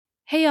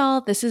Hey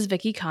y'all, this is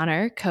Vicki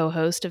Connor,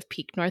 co-host of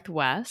Peak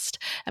Northwest.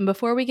 And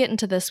before we get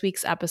into this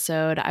week's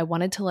episode, I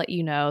wanted to let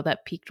you know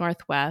that Peak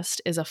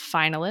Northwest is a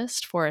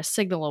finalist for a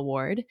Signal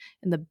Award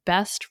in the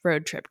Best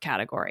Road Trip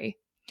category.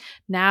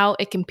 Now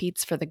it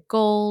competes for the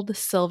Gold,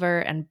 Silver,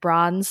 and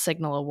Bronze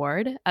Signal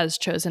Award, as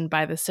chosen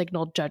by the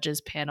Signal Judges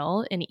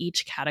panel in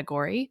each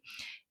category,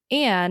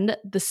 and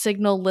the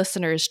Signal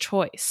Listener's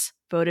Choice,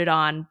 voted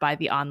on by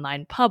the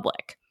online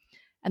public.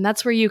 And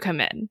that's where you come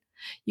in.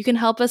 You can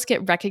help us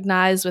get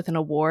recognized with an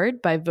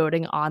award by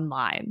voting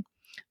online.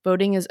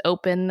 Voting is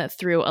open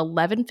through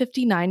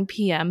 11:59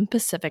 p.m.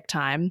 Pacific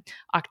Time,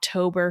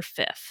 October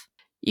 5th.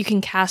 You can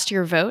cast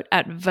your vote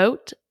at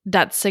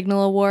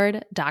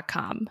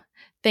vote.signalaward.com.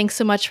 Thanks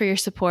so much for your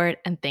support,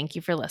 and thank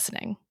you for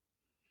listening.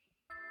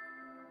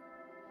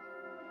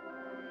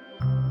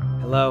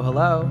 Hello,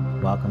 hello.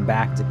 Welcome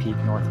back to Peak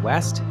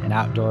Northwest, an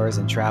outdoors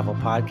and travel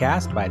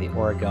podcast by the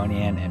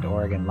Oregonian and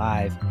Oregon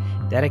Live,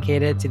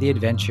 dedicated to the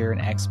adventure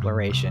and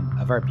exploration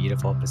of our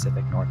beautiful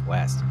Pacific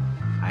Northwest.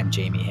 I'm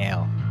Jamie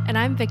Hale. And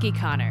I'm Vicki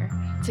Connor.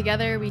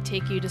 Together, we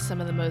take you to some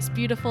of the most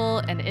beautiful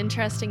and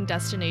interesting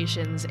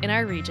destinations in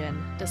our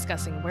region,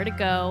 discussing where to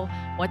go,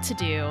 what to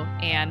do,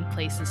 and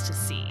places to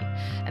see.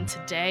 And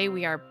today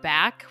we are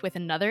back with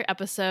another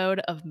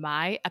episode of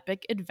My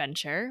Epic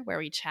Adventure, where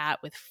we chat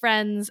with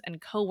friends and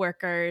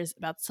coworkers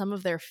about some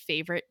of their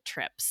favorite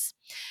trips.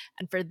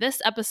 And for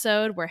this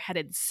episode, we're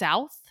headed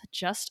south,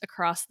 just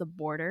across the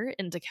border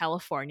into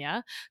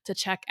California, to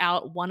check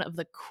out one of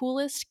the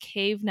coolest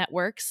cave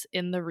networks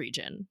in the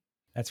region.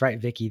 That's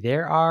right, Vicki.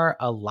 There are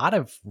a lot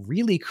of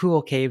really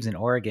cool caves in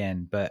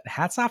Oregon, but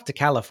hats off to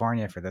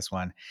California for this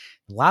one.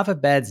 Lava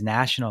Beds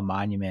National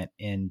Monument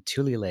in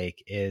Tule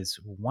Lake is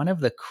one of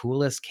the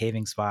coolest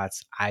caving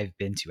spots I've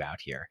been to out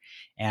here.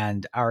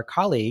 And our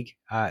colleague,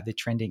 the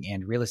trending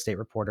and real estate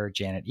reporter,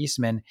 Janet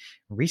Eastman,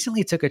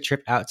 recently took a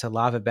trip out to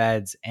Lava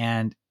Beds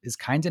and is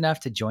kind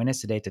enough to join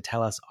us today to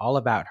tell us all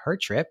about her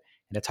trip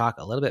and to talk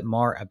a little bit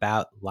more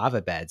about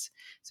Lava Beds.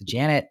 So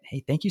Janet,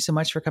 hey, thank you so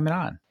much for coming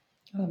on.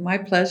 Oh, my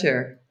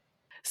pleasure.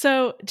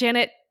 So,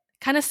 Janet,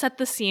 kind of set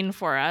the scene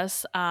for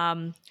us.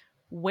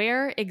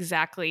 Where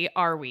exactly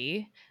are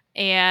we,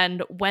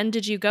 and when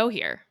did you go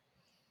here?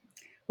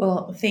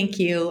 Well, thank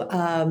you.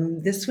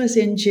 This was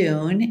in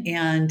June,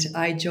 and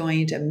I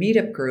joined a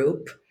meetup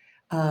group,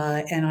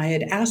 and I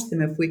had asked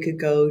them if we could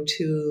go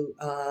to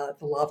the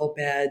lava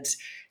beds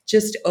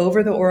just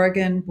over the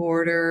Oregon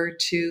border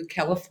to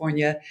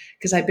California,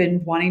 because I've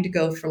been wanting to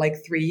go for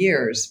like 3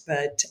 years,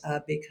 but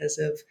because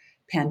of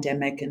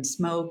pandemic and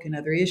smoke and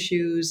other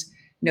issues,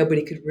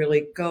 nobody could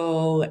really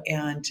go,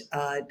 and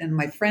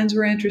my friends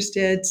were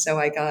interested, so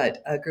I got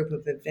a group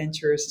of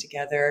adventurers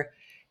together.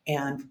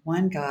 And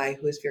one guy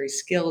who is very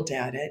skilled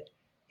at it,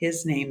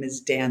 his name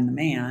is Dan the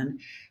Man,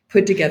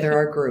 put together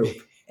our group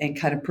and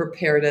kind of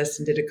prepared us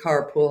and did a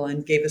carpool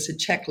and gave us a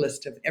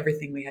checklist of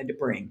everything we had to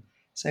bring.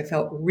 So I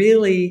felt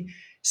really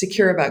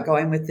secure about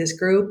going with this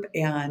group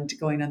and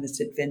going on this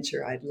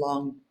adventure I'd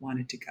long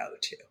wanted to go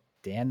to.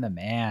 Dan the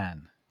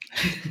Man.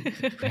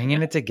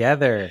 Bringing it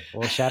together.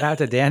 Well, shout out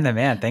to Dan the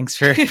Man. Thanks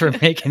for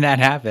making that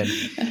happen.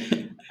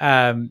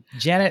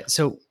 Janet,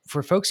 so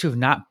for folks who have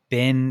not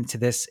been to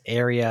this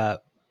area,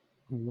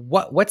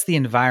 what's the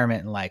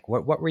environment like?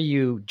 What were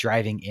you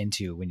driving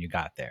into when you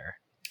got there?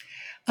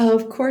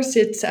 Of course,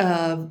 it's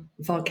a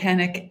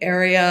volcanic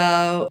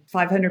area,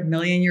 500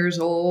 million years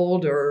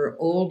old or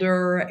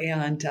older,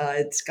 and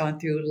it's gone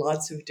through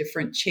lots of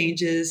different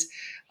changes.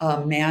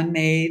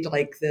 Man-made,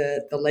 like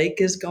the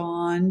lake is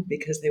gone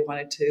because they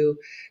wanted to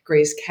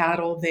graze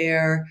cattle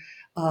there,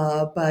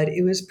 but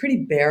it was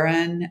pretty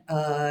barren,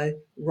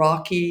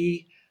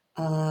 rocky,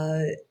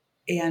 uh,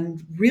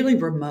 and really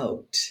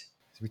remote.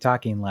 So we're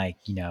talking like,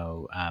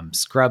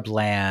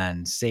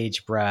 scrubland,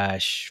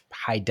 sagebrush,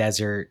 high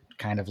desert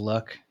kind of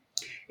look.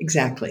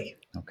 Exactly.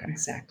 Okay.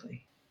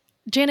 Exactly.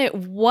 Janet,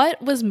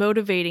 what was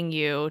motivating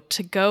you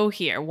to go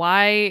here?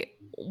 Why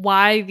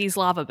these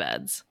lava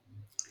beds?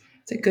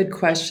 It's a good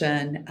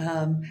question.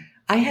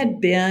 I had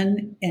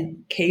been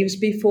in caves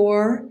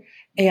before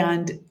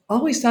and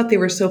always thought they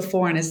were so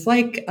foreign. It's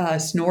like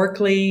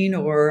snorkeling,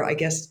 or I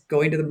guess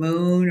going to the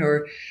moon,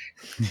 or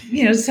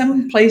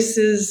some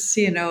places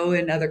in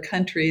other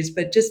countries,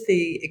 but just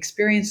the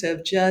experience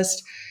of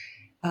just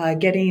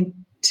getting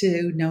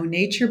to know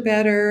nature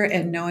better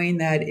and knowing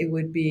that it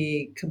would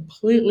be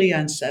completely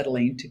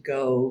unsettling to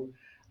go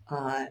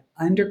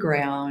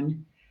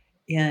underground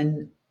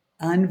in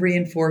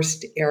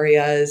unreinforced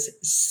areas,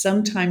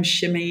 sometimes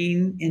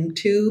shimmying in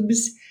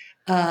tubes,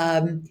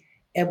 and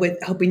with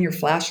hoping your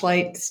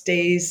flashlight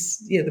stays,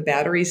 the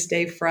batteries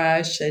stay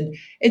fresh. And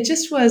it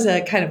just was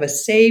a kind of a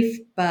safe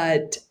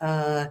but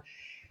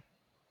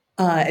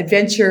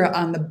adventure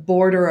on the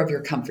border of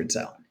your comfort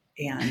zone.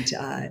 And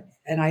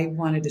I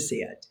wanted to see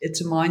it.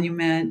 It's a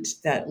monument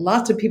that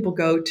lots of people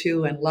go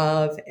to and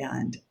love,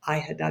 and I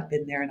had not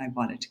been there, and I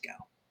wanted to go.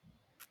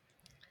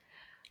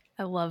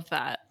 I love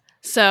that.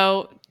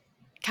 So,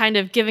 kind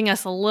of giving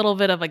us a little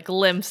bit of a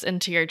glimpse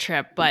into your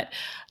trip, but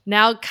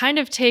now kind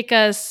of take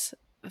us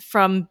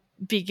from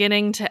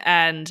beginning to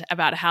end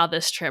about how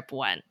this trip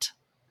went.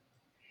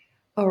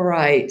 All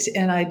right.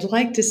 And I'd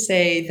like to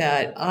say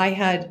that I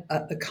had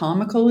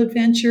comical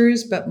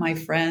adventures, but my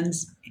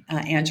friends,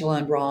 Angela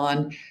and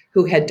Ron,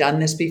 who had done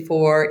this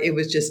before, it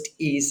was just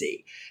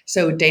easy.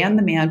 So Dan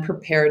the man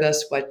prepared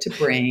us what to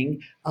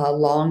bring: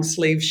 long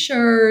sleeve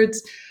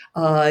shirts,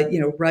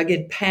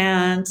 rugged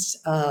pants,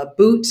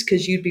 boots,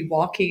 because you'd be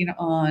walking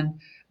on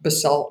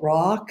basalt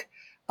rock.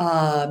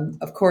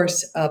 Of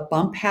course, a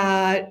bump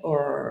hat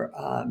or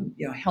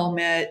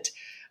helmet,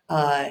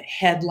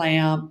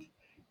 headlamp,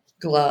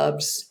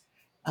 gloves.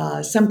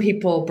 Some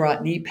people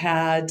brought knee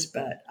pads,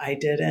 but I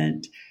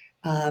didn't.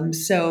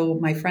 So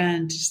my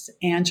friends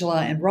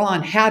Angela and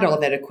Ron had all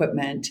that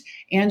equipment.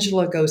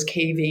 Angela goes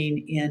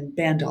caving in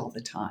Bend all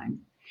the time,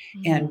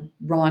 and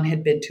Ron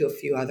had been to a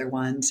few other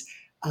ones.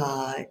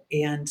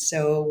 And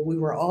so we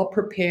were all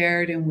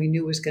prepared, and we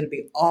knew it was going to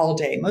be all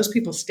day. Most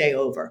people stay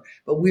over,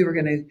 but we were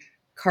going to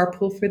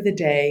carpool for the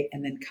day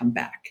and then come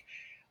back.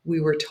 We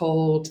were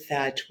told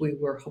that we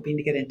were hoping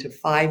to get into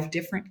 5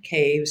 different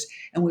caves,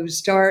 and we would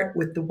start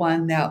with the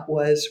one that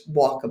was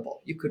walkable.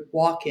 You could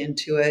walk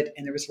into it,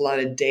 and there was a lot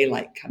of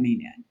daylight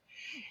coming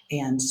in.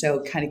 And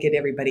so, kind of get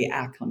everybody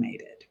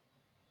acclimated.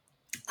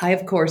 I,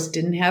 of course,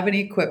 didn't have any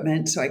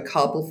equipment, so I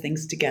cobbled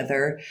things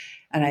together,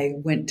 and I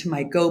went to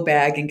my go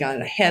bag and got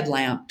a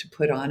headlamp to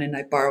put on, and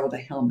I borrowed a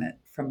helmet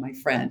from my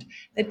friend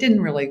that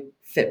didn't really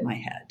fit my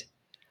head.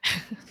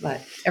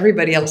 But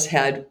everybody else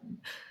had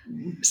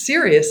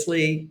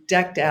seriously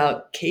decked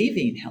out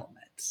caving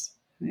helmets.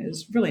 It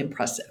was really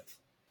impressive.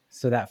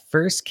 So that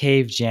first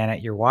cave,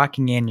 Janet, you're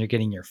walking in, you're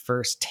getting your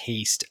first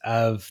taste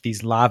of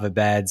these lava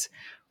beds.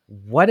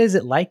 What is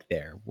it like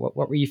there? What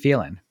were you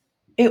feeling?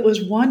 It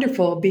was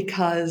wonderful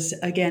because,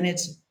 again,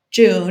 it's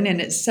June and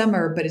it's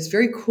summer, but it's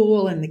very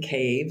cool in the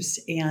caves.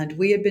 And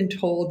we had been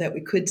told that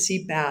we could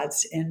see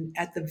bats. And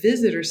at the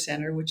visitor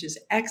center, which is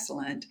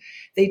excellent,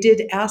 they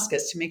did ask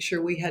us to make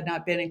sure we had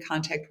not been in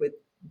contact with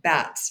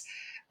bats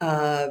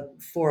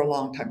for a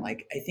long time.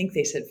 Like, I think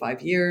they said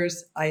 5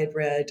 years. I had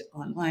read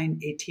online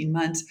 18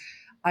 months.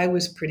 I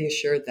was pretty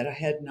assured that I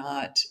had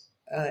not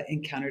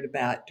encountered a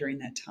bat during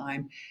that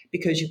time,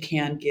 because you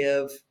can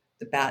give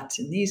the bats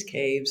in these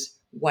caves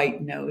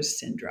white nose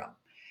syndrome.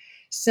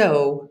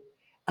 So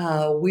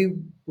we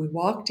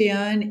walked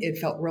in. It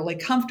felt really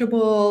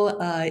comfortable.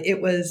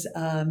 It was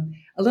a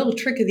little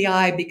trick of the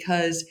eye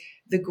because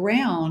the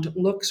ground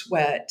looks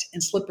wet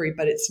and slippery,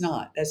 but it's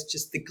not. That's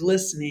just the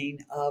glistening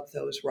of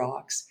those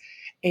rocks.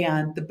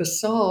 And the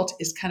basalt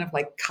is kind of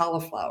like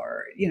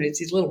cauliflower. It's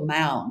these little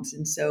mounds.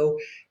 And so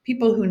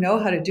people who know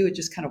how to do it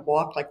just kind of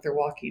walk like they're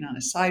walking on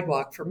a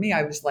sidewalk. For me,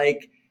 I was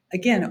like,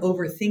 again,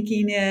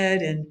 overthinking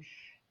it and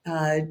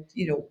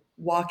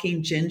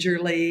walking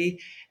gingerly.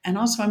 And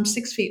also, I'm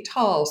 6 feet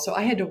tall, so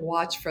I had to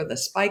watch for the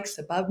spikes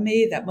above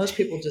me that most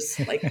people just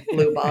like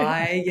blew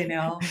by.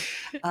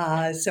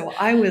 So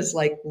I was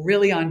like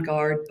really on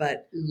guard,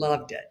 but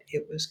loved it.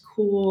 It was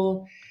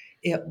cool.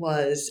 It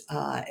was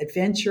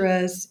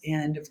adventurous.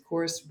 And of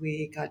course,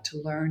 we got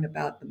to learn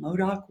about the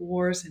Modoc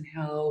Wars and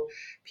how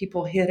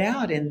people hid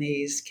out in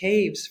these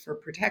caves for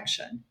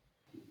protection.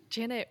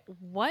 Janet,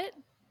 what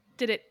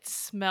did it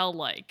smell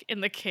like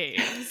in the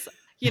caves?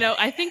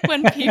 I think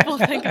when people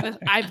think of this,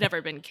 I've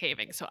never been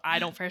caving, so I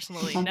don't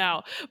personally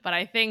know. But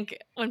I think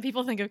when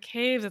people think of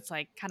caves, it's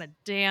like kind of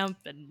damp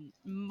and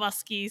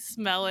musky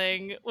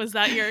smelling. Was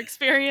that your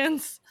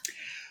experience?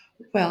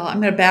 Well,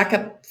 I'm going to back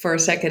up for a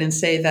second and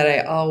say that I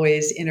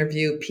always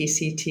interview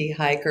PCT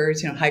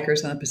hikers,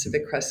 hikers on the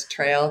Pacific Crest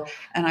Trail.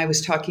 And I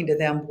was talking to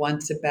them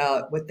once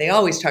about what they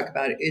always talk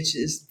about, which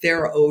is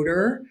their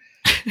odor.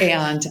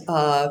 And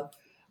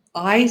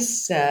I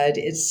said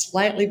it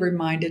slightly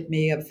reminded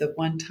me of the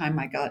one time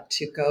I got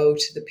to go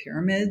to the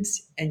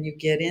pyramids, and you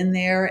get in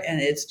there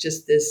and it's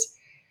just this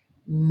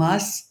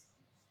musk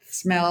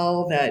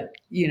smell that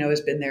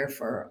has been there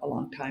for a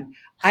long time.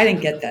 I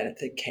didn't get that at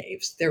the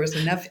caves. There was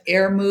enough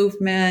air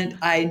movement.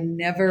 I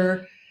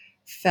never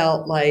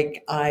felt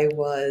like I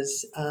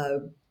was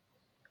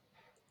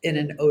in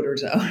an odor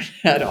zone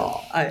at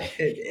all.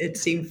 It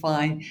seemed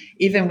fine,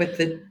 even with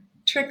the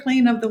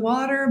trickling of the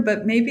water,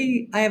 but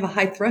maybe I have a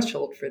high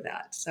threshold for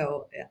that.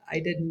 So I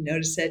didn't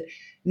notice it.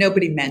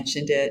 Nobody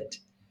mentioned it.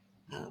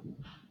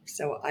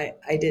 So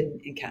I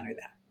didn't encounter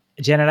that.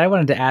 Janet, I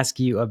wanted to ask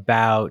you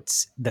about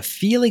the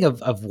feeling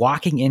of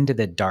walking into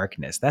the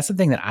darkness. That's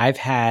something that I've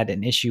had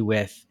an issue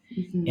with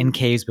in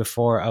caves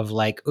before, of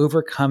like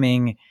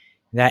overcoming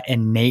that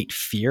innate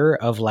fear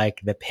of like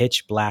the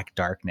pitch black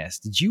darkness.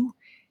 Did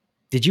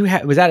you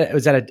have, was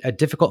that a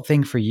difficult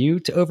thing for you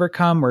to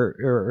overcome,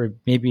 or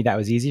maybe that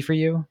was easy for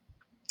you?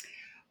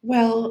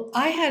 Well,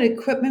 I had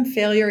equipment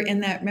failure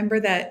in that.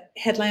 Remember that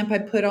headlamp I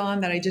put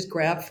on that I just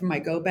grabbed from my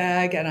go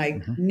bag? And I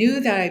Mhm. knew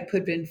that I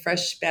put in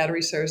fresh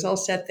battery, so it was all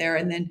set there.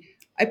 And then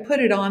I put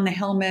it on the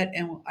helmet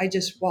and I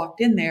just walked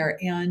in there.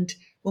 And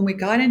when we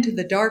got into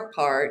the dark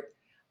part,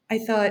 I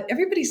thought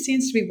everybody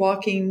seems to be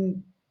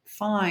walking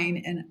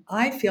fine. And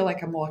I feel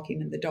like I'm walking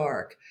in the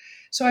dark.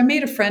 So I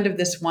made a friend of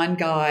this one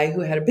guy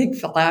who had a big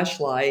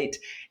flashlight.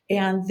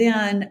 And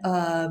then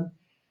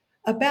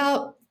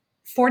about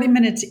 40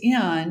 minutes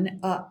in,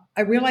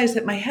 I realized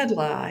that my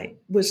headlight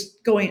was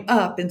going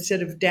up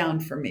instead of down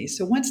for me.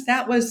 So once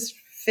that was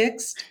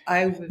fixed,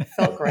 I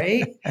felt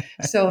great.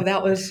 So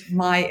that was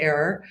my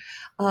error.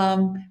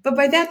 But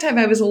by that time,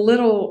 I was a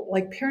little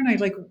like paranoid.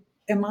 Like,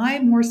 am I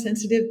more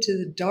sensitive to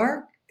the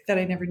dark that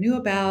I never knew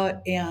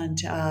about? And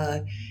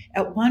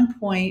at one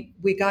point,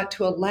 we got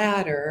to a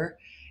ladder,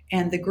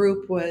 and the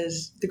group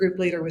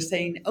leader was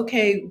saying,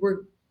 "Okay, we're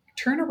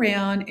turn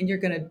around, and you're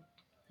going to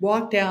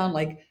walk down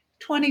like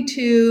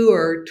 22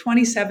 or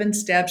 27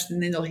 steps,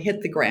 and then you'll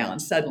hit the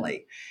ground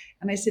suddenly."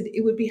 And I said,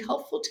 it would be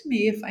helpful to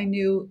me if I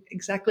knew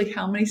exactly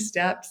how many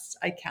steps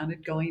I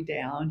counted going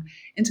down.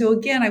 And so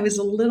again, I was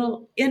a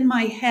little in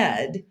my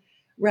head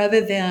rather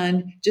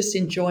than just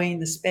enjoying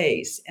the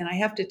space. And I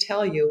have to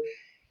tell you,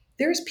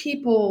 there's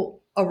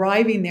people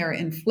arriving there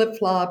in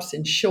flip-flops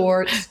and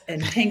shorts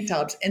and tank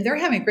tops, and they're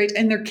having a great,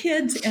 and their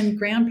kids and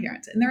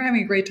grandparents, and they're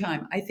having a great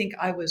time. I think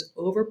I was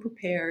over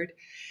prepared.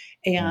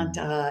 And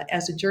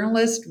as a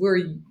journalist,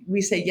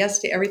 we say yes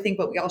to everything,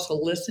 but we also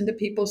listen to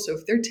people. So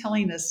if they're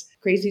telling us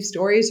crazy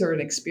stories or an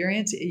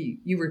experience,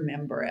 you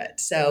remember it.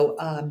 So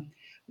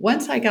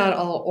once I got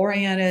all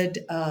oriented,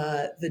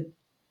 the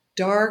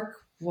dark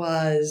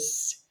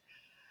was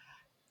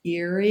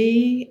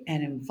eerie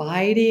and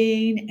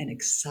inviting and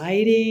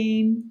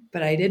exciting,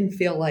 but I didn't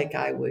feel like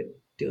I would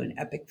do an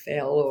epic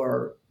fail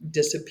or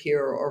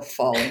disappear or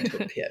fall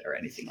into a pit or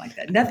anything like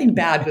that. Nothing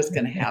bad was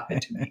going to happen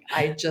to me.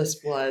 I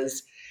just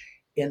was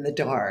in the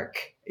dark,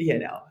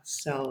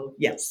 So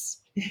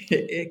yes,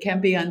 it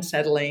can be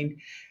unsettling.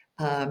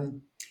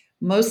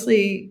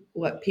 Mostly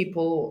what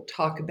people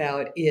talk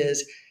about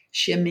is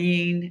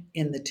shimmying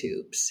in the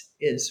tubes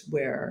is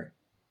where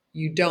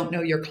you don't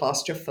know you're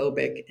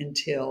claustrophobic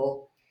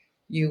until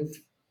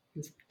you've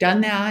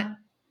done that,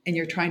 and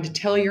you're trying to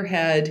tell your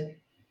head,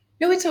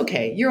 no, it's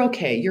okay. You're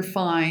okay. You're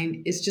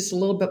fine. It's just a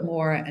little bit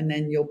more, and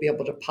then you'll be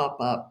able to pop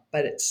up.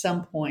 But at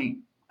some point,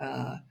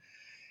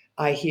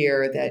 I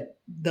hear that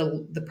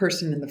the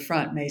person in the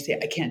front may say,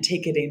 I can't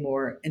take it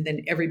anymore. And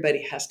then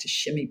everybody has to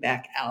shimmy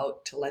back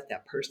out to let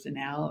that person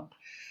out.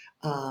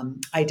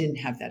 I didn't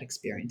have that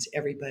experience.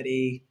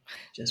 Everybody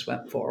just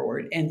went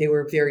forward, and they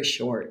were very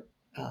short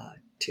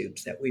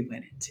tubes that we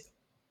went into.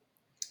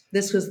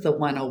 This was the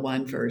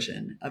 101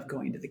 version of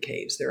going to the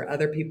caves. There are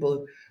other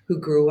people who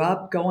grew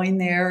up going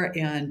there,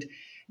 and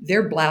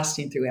they're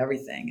blasting through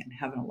everything and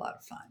having a lot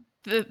of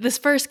fun. This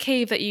first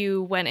cave that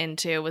you went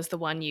into was the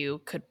one you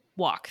could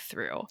walk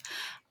through.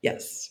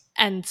 Yes.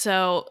 And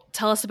so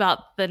tell us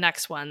about the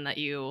next one that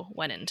you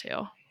went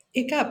into.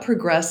 It got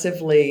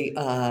progressively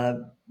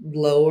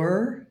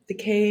lower, the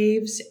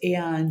caves,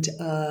 and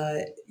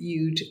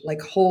you'd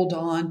like hold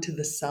on to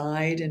the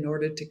side in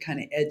order to kind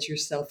of edge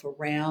yourself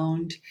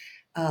around.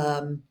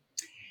 And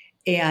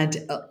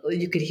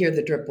you could hear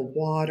the drip of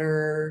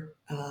water.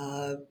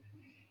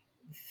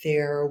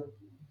 There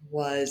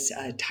was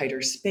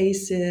tighter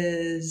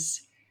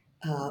spaces,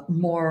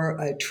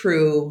 more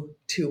true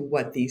to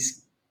what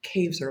these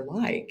caves are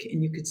like.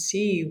 And you could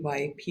see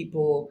why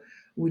people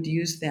would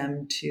use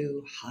them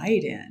to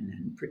hide in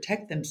and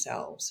protect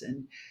themselves,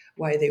 and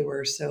why they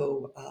were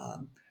so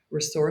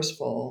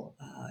resourceful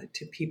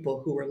to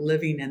people who were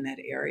living in that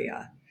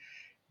area.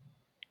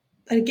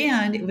 But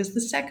again, it was the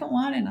second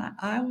one, and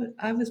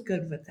I was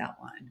good with that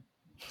one.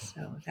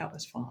 So that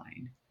was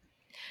fine.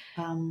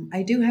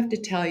 I do have to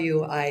tell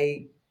you,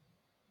 I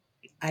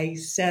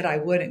said I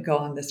wouldn't go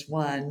on this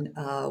one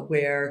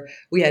where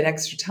we had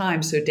extra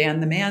time. So Dan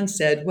the man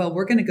said, well,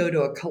 we're going to go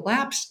to a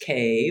collapsed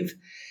cave,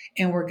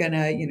 and we're going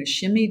to,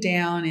 shimmy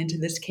down into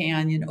this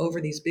canyon over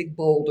these big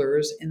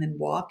boulders, and then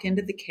walk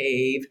into the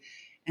cave.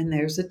 And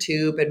there's a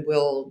tube, and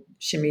we'll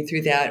shimmy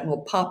through that, and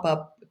we'll pop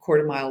up a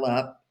quarter mile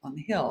up on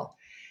the hill.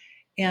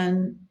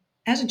 And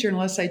as a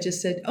journalist, I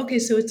just said, okay,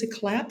 so it's a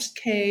collapsed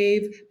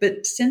cave,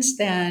 but since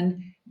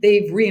then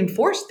they've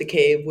reinforced the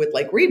cave with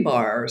like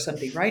rebar or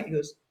something, right? He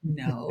goes,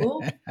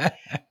 no.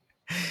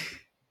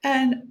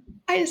 And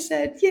I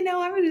said,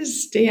 I'm going to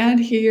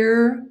stand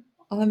here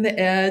on the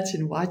edge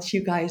and watch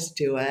you guys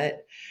do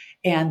it.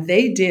 And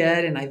they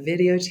did. And I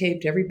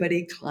videotaped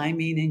everybody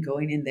climbing and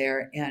going in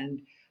there.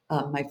 And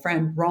my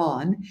friend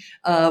Ron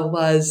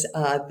was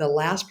the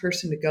last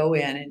person to go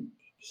in. And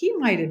he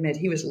might admit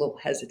he was a little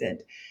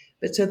hesitant.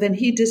 But so then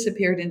he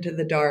disappeared into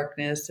the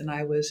darkness, and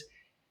I was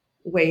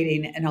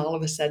waiting. And all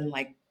of a sudden,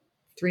 like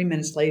 3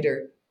 minutes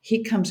later,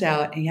 he comes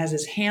out and he has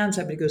his hands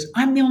up and he goes,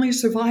 I'm the only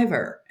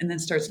survivor, and then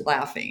starts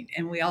laughing.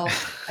 And I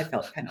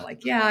felt kind of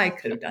like, yeah, I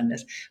could have done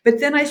this. But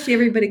then I see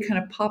everybody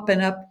kind of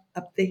popping up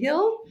the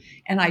hill,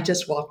 and I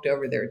just walked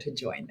over there to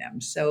join them.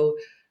 So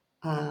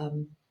I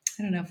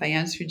don't know if I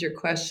answered your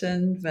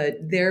question, but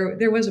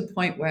there was a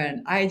point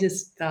when I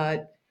just thought,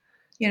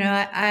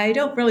 I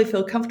don't really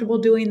feel comfortable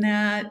doing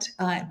that.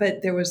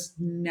 But there was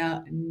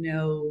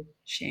no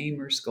shame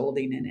or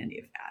scolding in any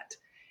of that.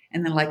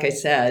 And then, like I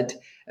said,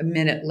 a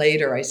minute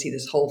later, I see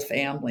this whole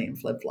family in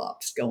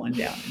flip-flops going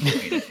down and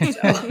doing it.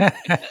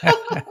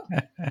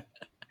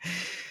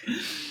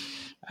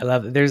 So. I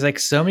love it. There's like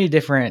so many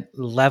different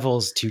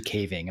levels to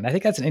caving. And I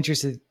think that's an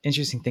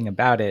interesting thing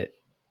about it.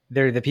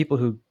 They're the people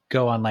who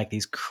go on like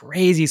these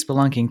crazy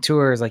spelunking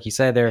tours. Like you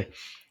said, they're,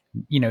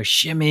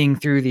 shimming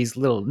through these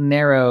little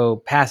narrow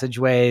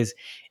passageways.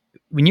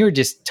 When you were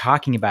just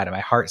talking about it, my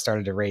heart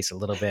started to race a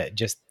little bit,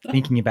 just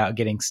thinking about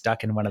getting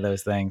stuck in one of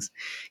those things.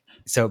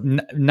 So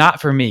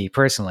not for me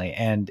personally.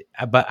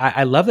 But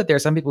I love that there are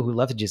some people who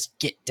love to just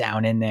get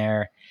down in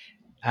there,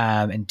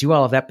 and do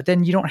all of that. But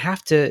then you don't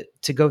have to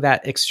go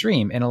that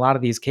extreme. In a lot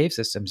of these cave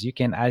systems, you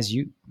can, as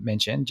you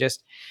mentioned,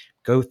 just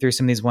go through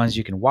some of these ones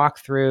you can walk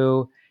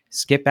through,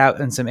 skip out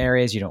in some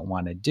areas you don't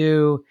want to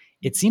do.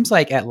 It seems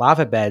like at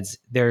Lava Beds,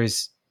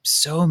 there's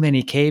so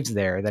many caves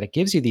there that it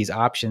gives you these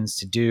options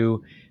to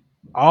do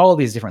all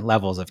these different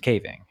levels of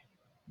caving.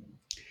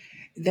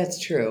 That's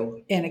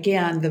true. And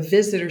again, the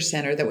visitor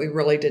center that we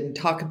really didn't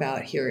talk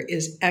about here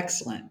is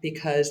excellent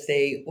because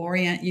they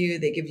orient you,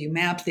 they give you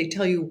maps, they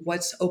tell you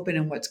what's open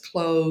and what's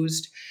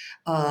closed.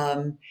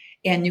 Um,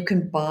 and you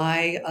can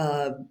buy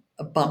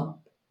a bump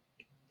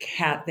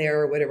cat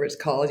there or whatever it's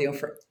called,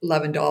 for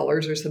 $11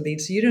 or something.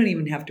 So you don't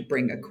even have to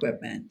bring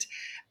equipment.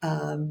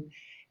 Um,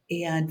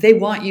 and they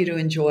want you to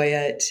enjoy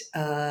it.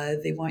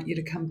 They want you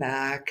to come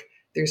back.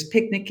 There's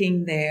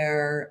picnicking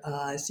there,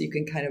 so you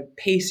can kind of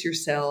pace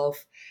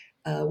yourself.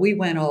 We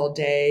went all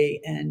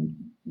day and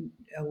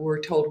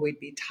we're told we'd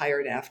be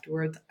tired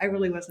afterwards. I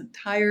really wasn't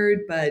tired,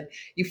 but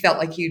you felt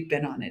like you'd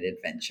been on an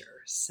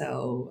adventure.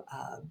 So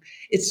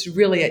it's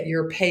really at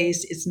your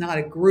pace. It's not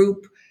a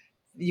group.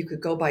 You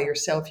could go by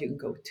yourself. You can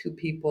go two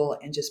people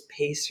and just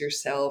pace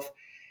yourself.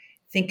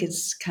 Think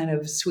it's kind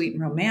of sweet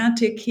and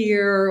romantic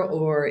here,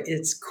 or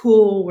it's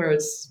cool where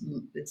it's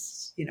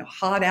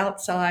hot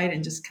outside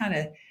and just kind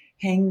of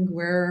hang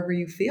wherever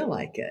you feel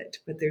like it.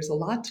 But there's a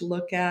lot to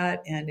look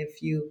at, and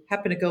if you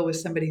happen to go with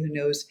somebody who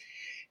knows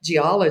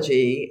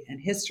geology and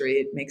history,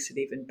 it makes it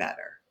even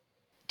better.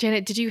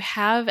 Janet, did you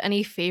have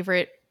any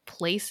favorite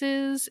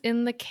places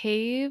in the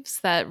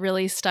caves that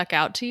really stuck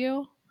out to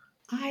you?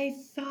 I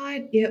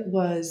thought it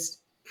was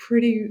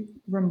pretty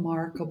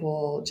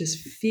remarkable just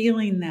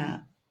feeling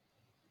that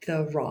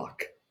the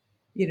rock.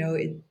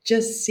 It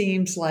just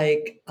seems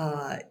like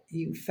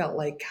you felt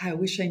like, God, I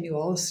wish I knew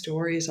all the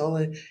stories, all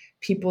the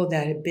people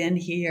that had been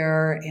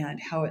here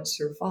and how it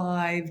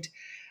survived,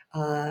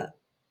 uh,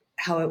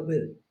 how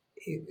it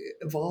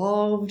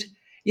evolved.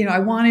 I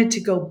wanted to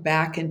go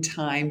back in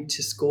time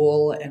to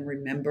school and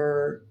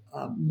remember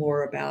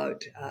more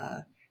about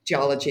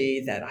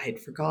geology that I had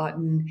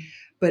forgotten.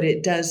 But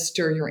it does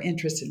stir your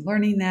interest in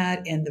learning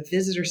that. And the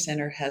visitor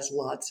center has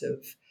lots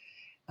of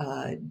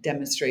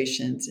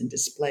demonstrations and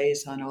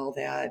displays on all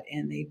that.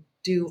 And they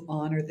do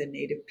honor the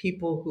native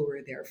people who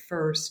were there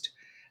first.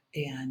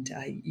 And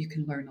you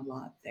can learn a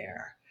lot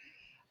there.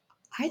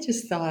 I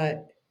just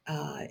thought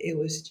it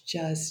was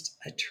just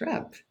a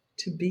trip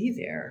to be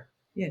there.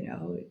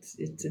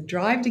 It's a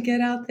drive to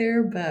get out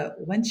there, but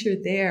once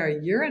you're there,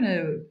 you're in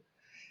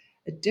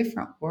a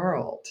different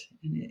world,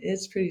 and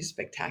it's pretty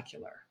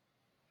spectacular.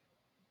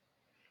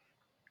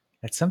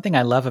 That's something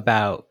I love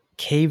about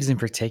caves in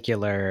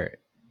particular.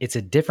 It's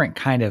a different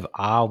kind of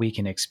awe we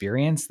can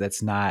experience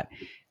that's not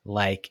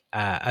like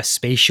a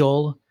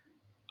spatial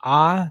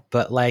awe,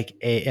 but like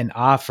an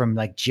awe from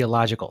like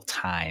geological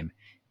time.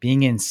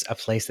 Being in a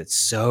place that's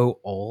so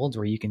old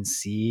where you can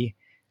see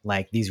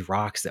like these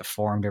rocks that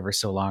formed over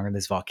so long, or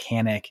this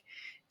volcanic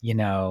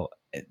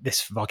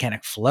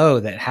flow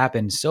that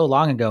happened so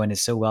long ago and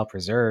is so well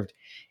preserved.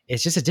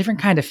 It's just a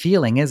different kind of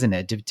feeling, isn't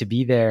it? To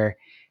be there,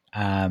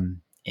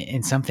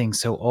 in something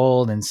so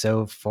old and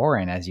so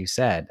foreign, as you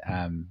said.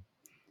 And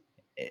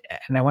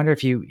I wonder if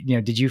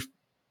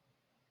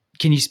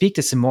can you speak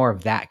to some more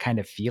of that kind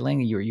of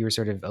feeling you were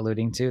sort of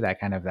alluding to,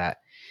 that kind of that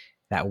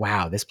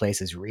wow, this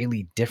place is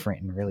really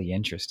different and really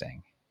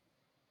interesting.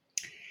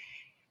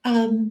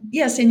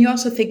 Yes, and you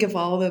also think of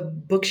all the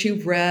books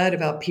you've read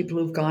about people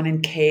who've gone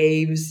in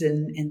caves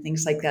and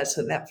things like that.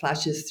 So that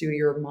flashes through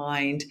your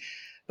mind.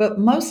 But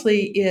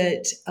mostly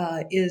it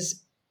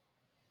is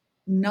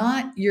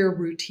not your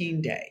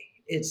routine day.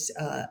 It's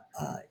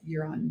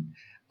you're on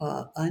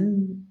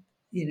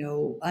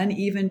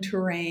uneven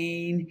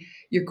terrain.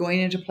 You're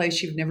going into a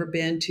place you've never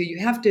been to. You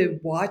have to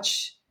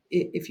watch.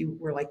 If you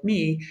were like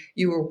me,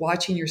 you were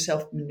watching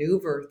yourself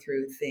maneuver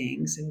through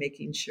things and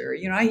making sure.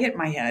 I hit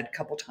my head a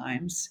couple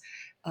times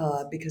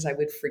because I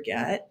would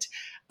forget,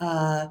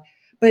 uh,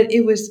 but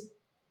it was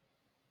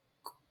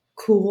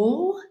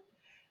cool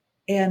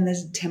and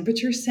this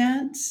temperature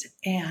sense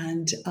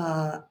and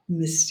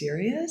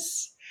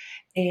mysterious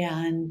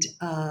and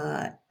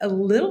a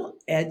little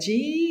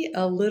edgy,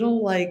 a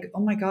little like,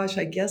 oh my gosh,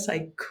 I guess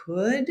I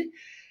could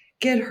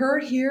get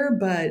hurt here,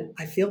 but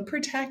I feel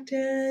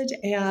protected.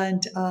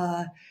 And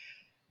I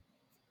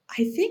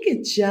think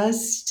it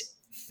just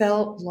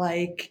felt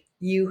like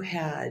you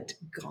had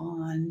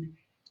gone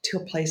to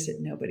a place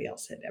that nobody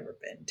else had ever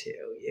been to.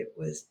 It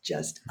was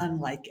just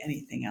unlike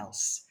anything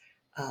else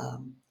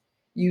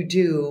you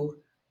do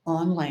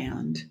on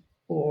land,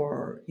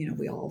 or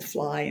we all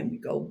fly and we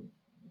go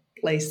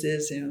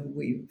places and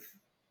we've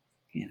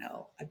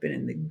I've been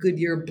in the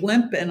Goodyear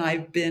blimp and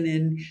I've been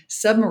in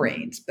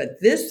submarines, but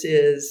this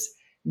is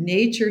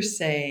nature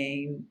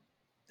saying,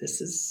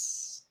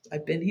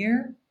 I've been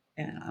here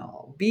and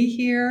I'll be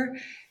here.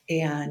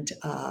 And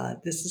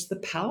this is the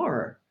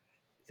power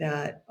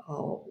that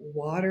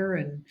water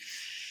and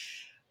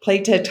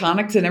plate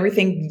tectonics and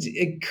everything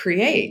it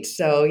creates.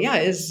 So yeah,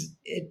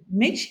 it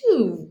makes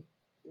you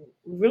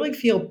really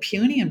feel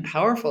puny and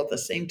powerful at the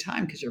same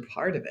time because you're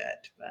part of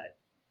it. But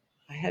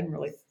I hadn't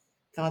really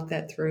thought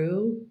that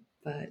through.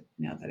 But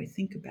now that I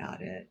think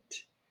about it,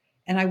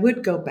 and I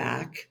would go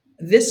back.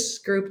 This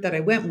group that I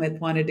went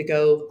with wanted to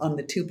go on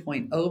the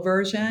 2.0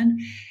 version,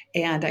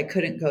 and I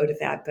couldn't go to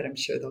that, but I'm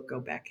sure they'll go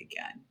back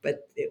again.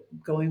 But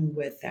going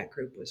with that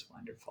group was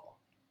wonderful.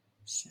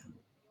 So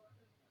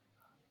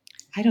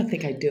I don't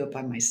think I'd do it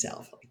by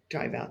myself. Like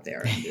drive out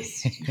there and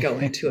just go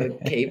into a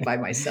cave by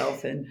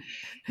myself, and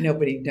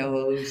nobody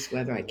knows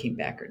whether I came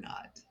back or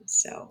not.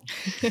 So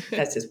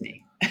that's just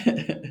me.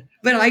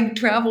 But I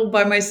travel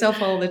by myself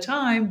all the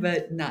time,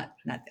 but not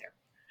there.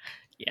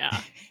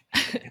 Yeah.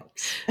 That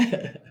helps.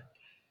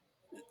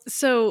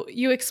 So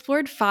you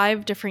explored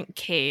 5 different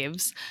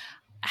caves.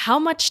 How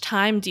much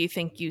time do you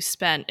think you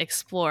spent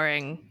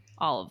exploring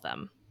all of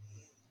them?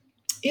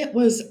 It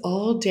was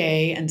all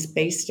day and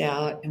spaced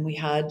out, and we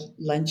had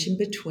lunch in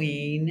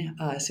between.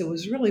 So it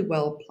was really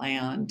well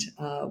planned.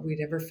 We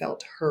never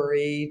felt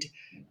hurried.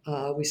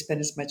 We spent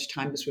as much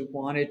time as we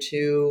wanted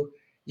to.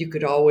 You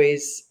could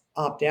always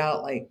opt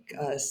out, like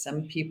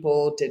some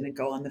people didn't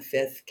go on the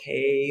fifth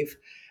cave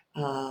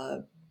uh,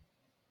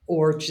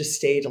 or just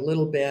stayed a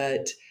little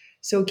bit.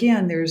 So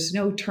again, there's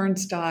no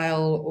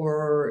turnstile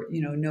or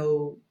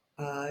no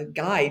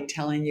guide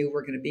telling you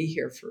we're going to be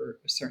here for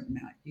a certain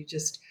amount. You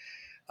just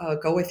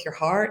go with your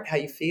heart, how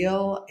you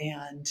feel,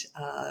 and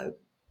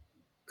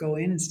go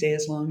in and stay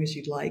as long as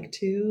you'd like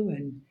to,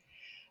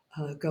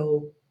 and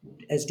go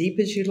as deep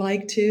as you'd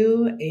like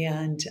to,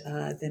 and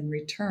then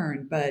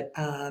return. But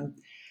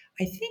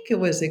I think it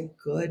was a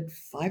good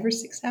 5 or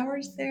 6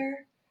 hours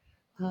there.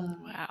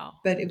 Wow.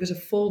 But it was a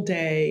full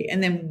day.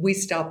 And then we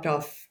stopped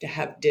off to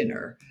have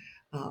dinner,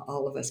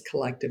 all of us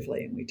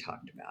collectively, and we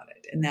talked about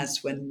it. And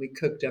that's when we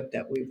cooked up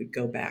that we would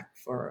go back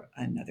for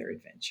another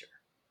adventure.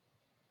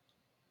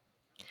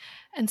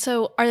 And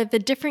so, are the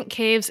different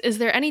caves, is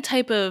there any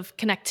type of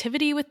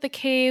connectivity with the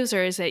caves,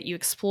 or is it you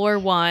explore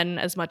one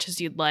as much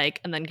as you'd like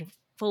and then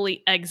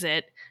fully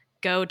exit,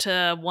 go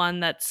to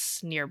one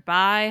that's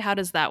nearby? How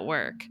does that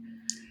work?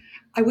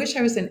 I wish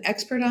I was an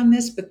expert on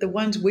this, but the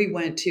ones we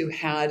went to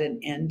had an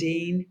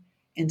ending.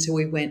 And so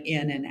we went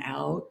in and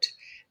out.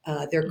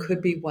 There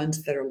could be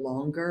ones that are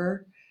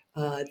longer.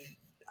 Uh,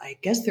 I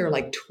guess there are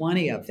like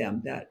 20 of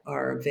them that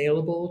are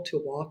available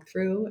to walk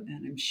through.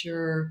 And I'm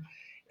sure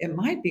it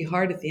might be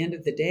hard at the end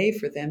of the day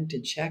for them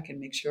to check and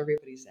make sure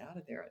everybody's out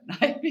of there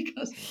at night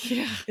because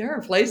Yeah. there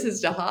are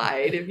places to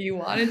hide. If you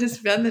wanted to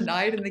spend the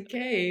night in the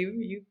cave,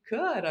 you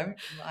could.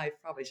 I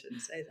probably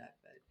shouldn't say that,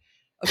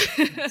 but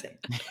okay, I'm not saying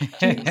that.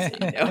 Please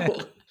say no.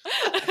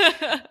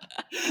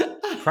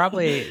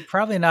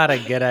 Probably not a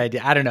good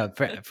idea. I don't know.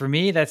 For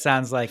me, that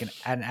sounds like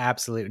an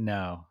absolute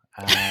no.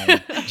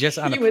 Just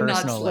on a You would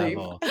not personal sleep.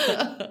 level.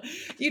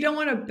 You don't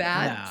want a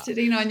bat No,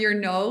 sitting on your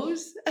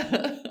nose?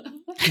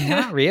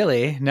 not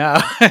really. No.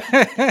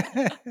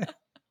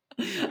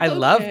 I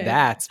love Okay.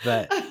 bats,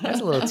 but that's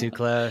a little too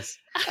close.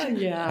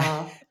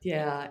 Yeah,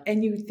 yeah.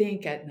 And you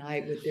think at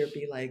night, would there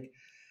be like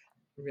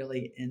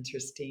really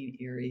interesting,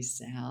 eerie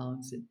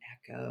sounds and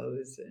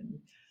echoes? And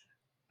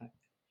I,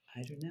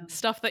 I don't know.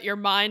 Stuff that your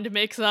mind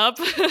makes up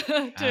too.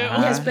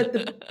 Yes, Uh-huh.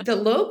 but the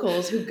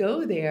locals who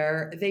go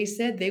there, they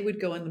said they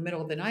would go in the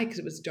middle of the night because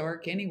it was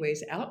dark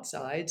anyways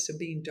outside. So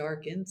being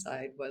dark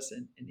inside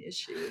wasn't an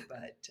issue.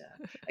 But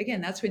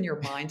again, that's when your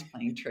mind's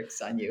playing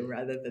tricks on you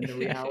rather than the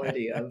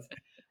reality of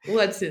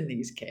what's in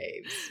these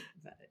caves.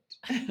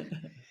 But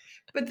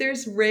but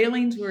there's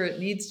railings where it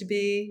needs to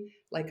be,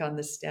 like on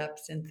the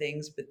steps and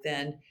things. But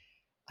then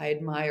I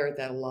admire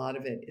that a lot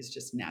of it is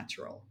just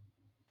natural.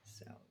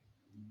 So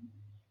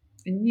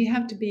and you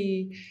have to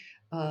be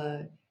uh,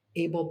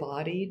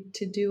 able-bodied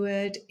to do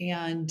it.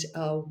 And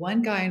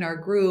one guy in our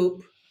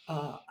group,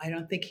 I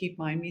don't think he'd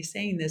mind me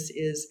saying this,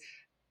 is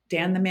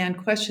Dan the man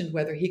questioned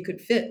whether he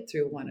could fit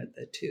through one of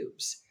the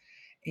tubes.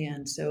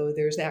 And so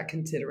there's that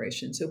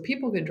consideration. So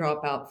people can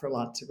drop out for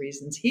lots of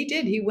reasons. He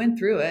did. He went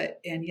through it,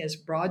 and he has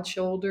broad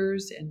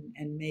shoulders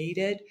and made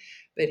it.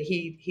 But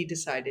he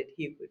decided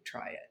he would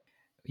try it.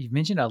 You've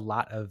mentioned a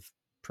lot of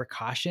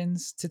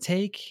precautions to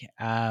take.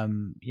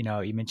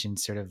 You mentioned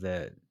sort of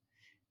the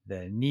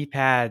knee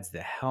pads,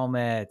 the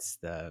helmets,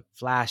 the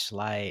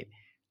flashlight.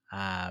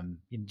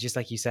 Just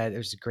like you said,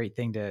 there's a great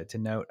thing to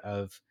note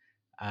of,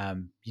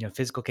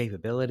 physical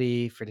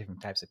capability for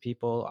different types of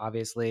people,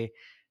 obviously.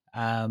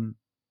 Um,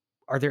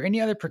 are there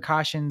any other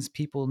precautions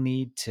people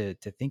need to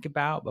think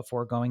about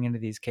before going into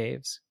these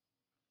caves?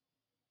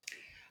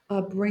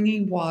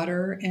 Bringing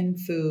water and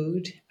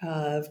food,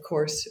 of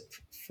course,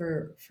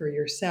 for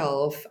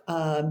yourself.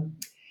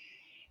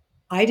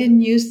 I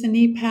didn't use the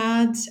knee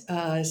pads.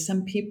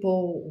 Some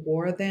people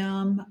wore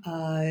them.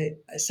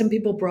 Some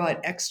people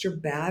brought extra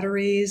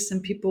batteries. Some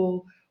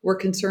people were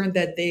concerned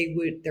that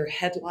their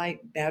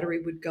headlight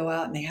battery would go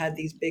out, and they had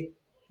these big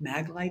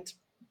mag lights,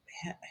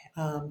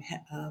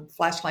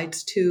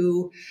 flashlights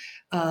too.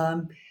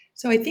 Um,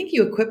 so I think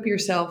you equip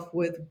yourself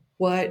with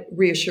what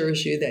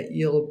reassures you that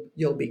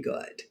you'll be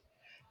good.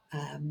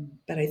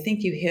 But I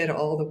think you hit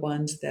all the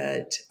ones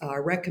that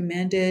are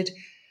recommended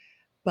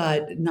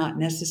but not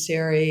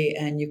necessary.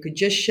 And you could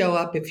just show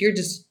up if you're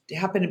just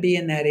happen to be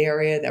in that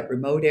area, that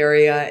remote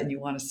area, and you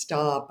want to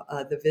stop.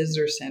 The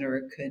visitor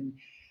center can,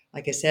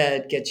 like I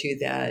said, get you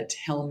that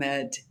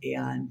helmet,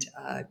 and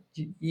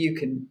you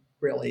can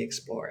really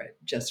explore it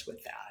just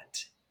with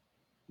that.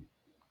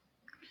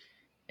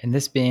 And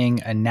this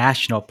being a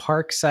national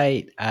park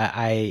site,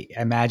 I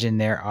imagine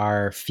there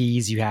are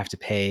fees you have to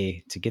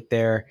pay to get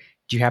there.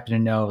 Do you happen to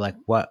know like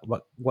what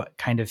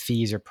kind of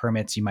fees or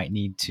permits you might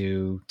need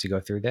to go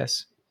through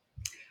this?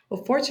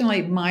 Well,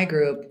 fortunately, my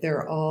group,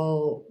 they're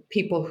all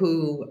people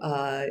who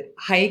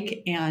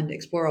hike and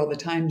explore all the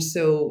time.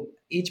 So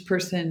each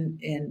person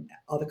in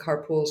all the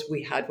carpools,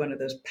 we had one of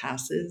those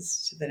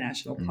passes to the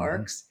national Mm-hmm.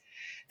 parks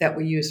that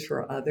we use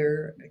for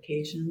other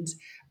occasions.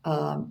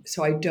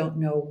 So I don't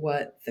know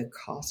what the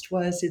cost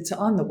was. It's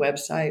on the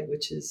website,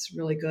 which is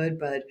really good,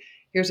 but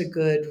here's a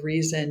good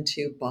reason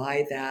to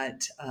buy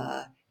that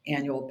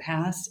annual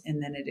pass.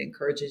 And then it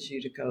encourages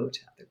you to go to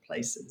other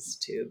places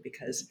too,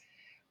 because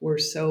we're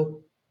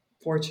so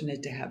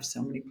fortunate to have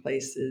so many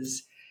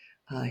places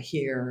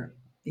here,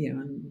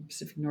 in the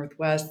Pacific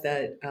Northwest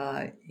that,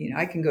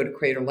 I can go to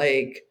Crater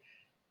Lake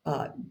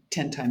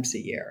 10 times a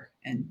year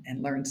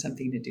and learn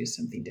something to do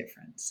something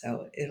different.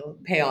 So it'll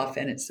pay off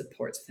and it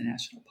supports the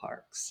national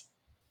parks.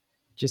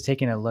 Just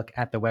taking a look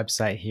at the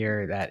website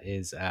here, that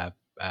is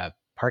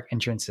park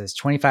entrance is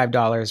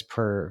 $25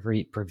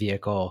 per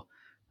vehicle.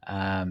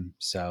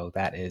 So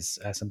that is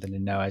something to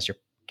know as you're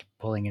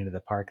pulling into the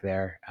park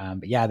there.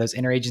 But yeah, those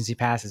interagency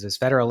passes, those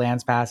federal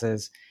lands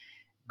passes,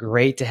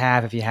 great to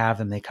have if you have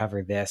them. They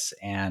cover this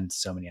and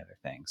so many other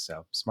things.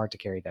 So smart to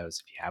carry those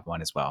if you have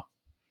one as well.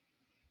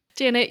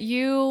 Janet,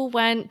 you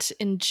went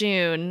in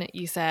June,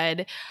 you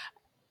said.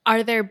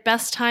 Are there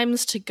best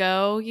times to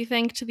go, you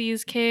think, to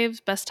these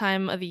caves? Best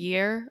time of the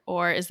year?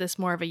 Or is this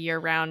more of a year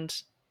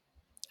round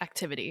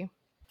activity?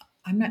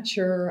 I'm not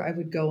sure I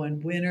would go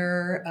in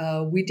winter.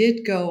 We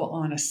did go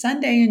on a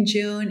Sunday in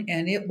June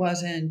and it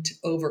wasn't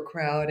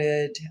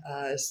overcrowded.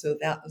 So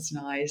that was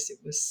nice. It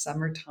was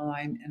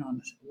summertime and on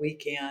the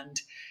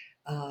weekend.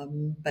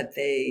 But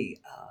they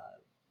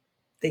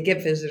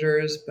get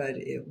visitors, but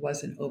it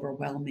wasn't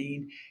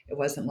overwhelming. It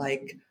wasn't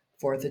like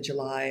 4th of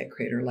July at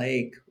Crater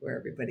Lake where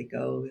everybody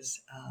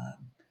goes.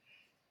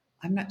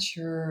 I'm not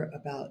sure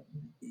about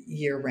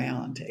year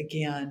round.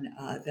 Again,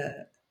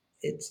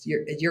 it's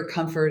your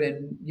comfort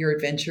and your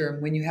adventure,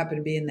 and when you happen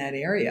to be in that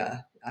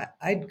area,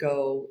 I'd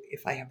go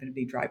if I happen to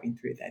be driving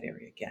through that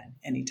area again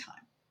anytime.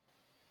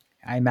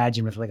 I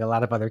imagine with like a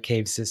lot of other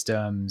cave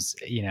systems,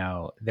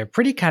 they're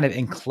pretty kind of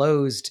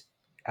enclosed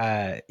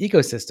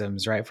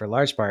ecosystems, right? For a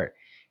large part,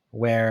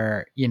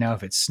 where,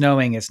 if it's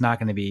snowing, it's not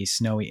going to be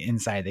snowy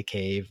inside the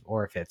cave,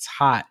 or if it's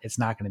hot, it's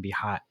not going to be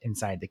hot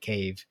inside the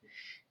cave.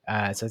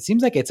 So it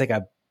seems like it's like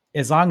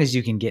as long as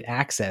you can get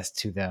access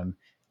to them,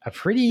 a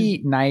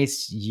pretty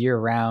nice year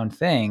round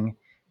thing.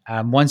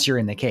 Once you're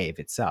in the cave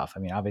itself, I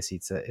mean,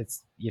 obviously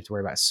you have to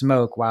worry about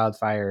smoke,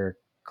 wildfire,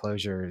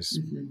 closures,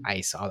 Mm-hmm.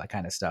 ice, all that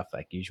kind of stuff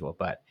like usual.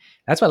 But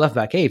that's what I love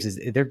about caves is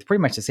they're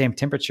pretty much the same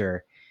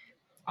temperature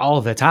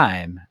all the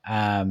time.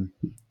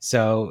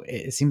 So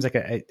it seems like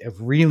a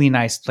really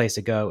nice place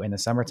to go in the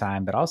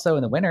summertime, but also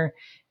in the winter,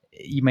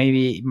 you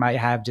might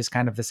have just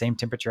kind of the same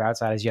temperature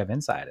outside as you have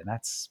inside. And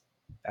that's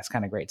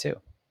kind of great too.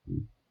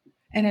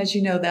 And as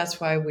you know, that's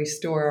why we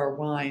store our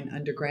wine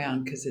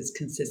underground because it's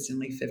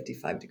consistently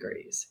 55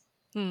 degrees,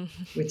 Hmm.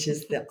 which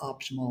is the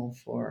optimal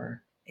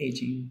for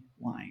aging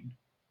wine.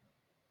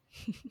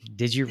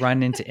 Did you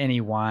run into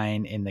any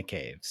wine in the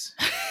caves?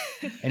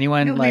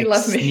 Anyone Nobody like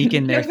left me. sneak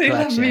in their Nobody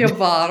left me collection? a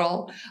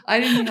bottle. I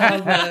didn't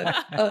have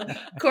a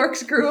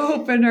corkscrew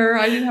opener.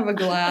 I didn't have a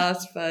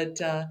glass,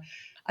 but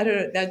I don't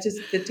know. That just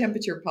the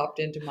temperature popped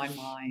into my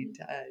mind.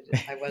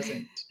 I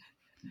wasn't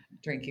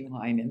drinking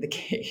wine in the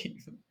cave,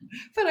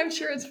 but I'm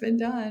sure it's been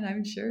done.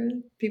 I'm sure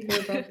people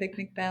have brought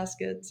picnic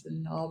baskets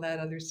and all that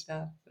other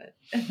stuff. But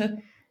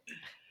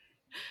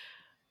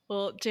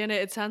Well,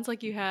 Janet, it sounds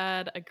like you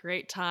had a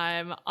great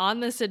time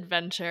on this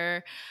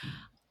adventure.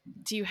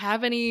 Do you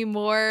have any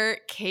more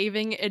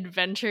caving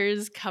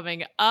adventures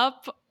coming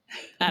up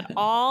at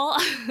all?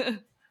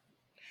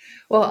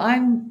 well,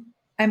 I'm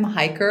a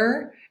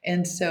hiker,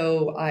 and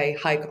so I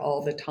hike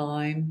all the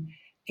time.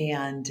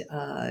 And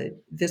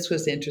this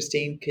was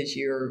interesting because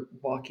you're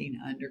walking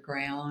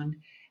underground.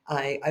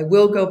 I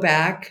will go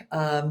back.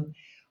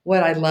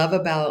 What I love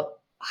about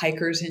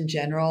hikers in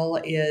general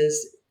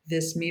is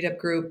this meetup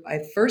group. I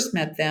first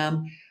met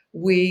them.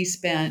 We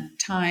spent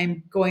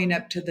time going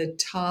up to the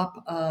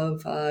top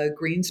of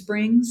Green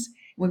Springs.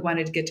 We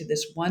wanted to get to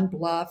this one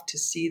bluff to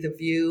see the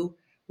view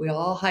We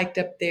all hiked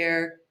up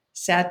there,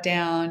 sat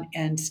down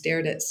and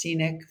stared at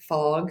scenic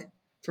fog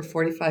for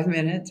 45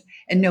 minutes,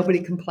 and nobody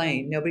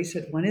complained. Nobody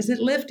said, when is it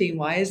lifting?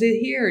 Why is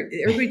it here?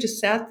 Everybody just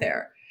sat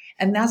there.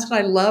 And that's what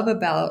I love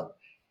about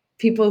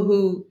people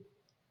who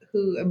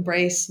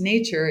embrace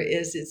nature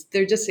is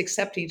they're just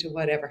accepting to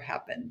whatever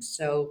happens.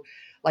 So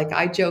like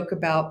I joke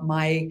about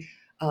my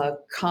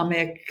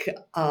comic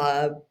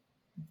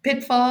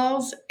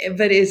pitfalls,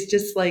 but it's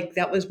just like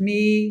that was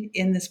me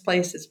in this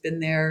place that's been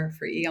there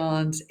for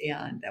eons,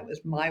 and that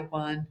was my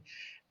one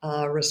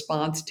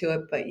response to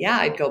it. But yeah,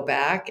 I'd go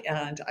back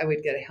and I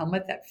would get a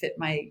helmet that fit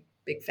my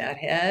big fat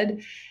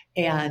head,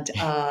 and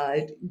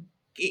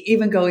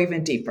even go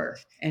even deeper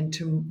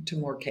into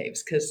more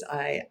caves, because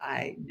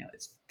I know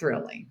it's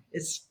thrilling.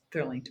 It's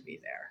thrilling to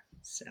be there.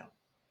 So.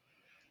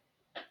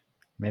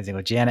 Amazing.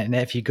 Well, Janet, and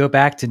if you go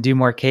back to do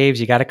more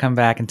caves, you got to come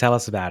back and tell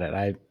us about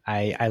it.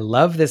 I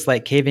love this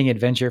like caving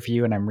adventure for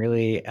you, and I'm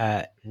really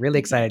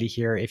excited to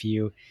hear if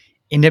you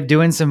end up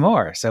doing some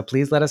more. So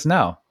please let us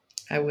know.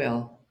 I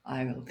will.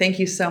 Thank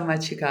you so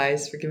much, you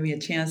guys, for giving me a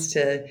chance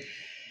to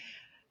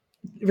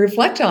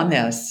reflect on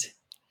this.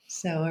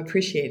 So I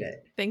appreciate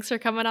it. Thanks for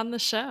coming on the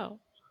show.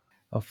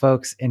 Well,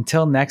 folks,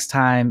 until next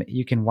time,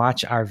 you can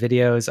watch our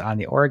videos on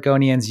the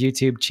Oregonians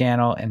YouTube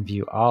channel and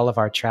view all of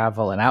our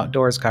travel and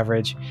outdoors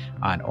coverage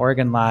on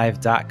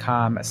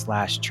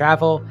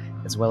OregonLive.com/travel,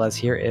 as well as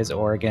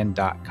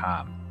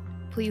HereIsOregon.com.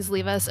 Please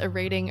leave us a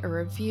rating or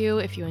review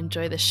if you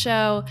enjoy the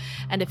show.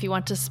 And if you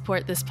want to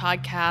support this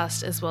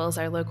podcast as well as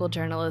our local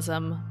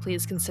journalism,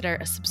 please consider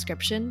a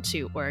subscription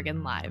to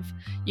Oregon Live.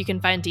 You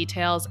can find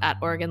details at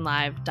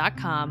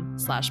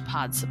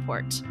OregonLive.com/pod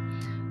support.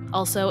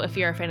 Also, if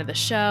you're a fan of the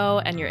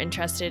show and you're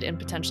interested in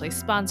potentially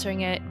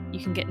sponsoring it, you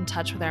can get in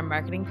touch with our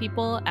marketing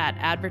people at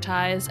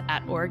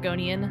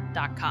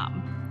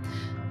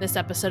advertise@oregonian.com. This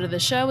episode of the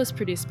show was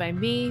produced by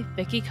me,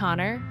 Vicki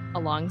Connor,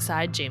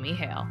 alongside Jamie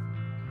Hale.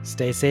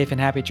 Stay safe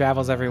and happy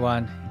travels,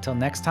 everyone. Until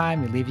next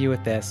time, we leave you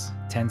with this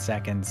 10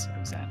 seconds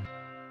of Zen.